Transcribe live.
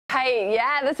Hi,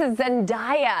 yeah, this is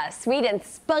Zendaya, sweet and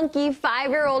spunky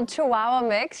 5-year-old Chihuahua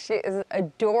mix. She is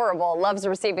adorable, loves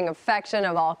receiving affection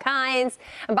of all kinds,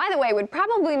 and by the way, would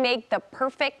probably make the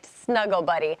perfect snuggle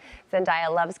buddy. Zendaya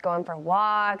loves going for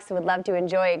walks, would love to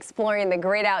enjoy exploring the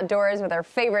great outdoors with her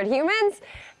favorite humans.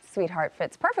 Sweetheart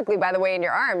fits perfectly, by the way, in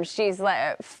your arms. She's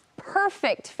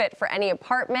perfect fit for any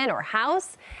apartment or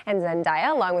house. And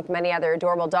Zendaya, along with many other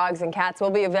adorable dogs and cats,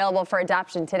 will be available for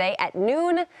adoption today at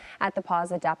noon at the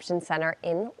PAWS Adoption Center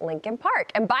in Lincoln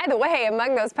Park. And by the way,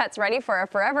 among those pets ready for a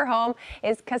forever home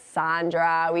is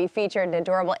Cassandra. We featured an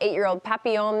adorable 8-year-old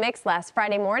Papillon mix last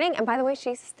Friday morning. And by the way,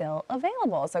 she's still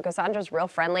available. So Cassandra's real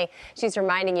friendly. She's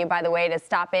reminding you, by the way, to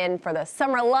stop in for the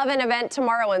Summer Lovin' event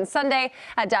tomorrow and Sunday.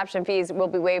 Adoption fees will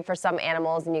be waived for some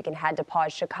animals, and you can head to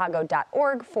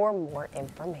pawschicago.org for more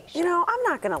information. You know, I'm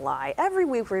not gonna lie. Every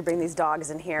week we bring these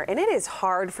dogs in here, and it is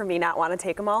hard for me not want to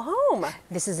take them all home.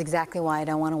 This is exactly why I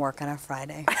don't want to work on a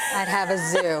Friday. I'd have a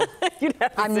zoo. You'd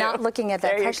have a I'm zoo. not looking at that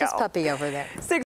There you precious go. puppy over there.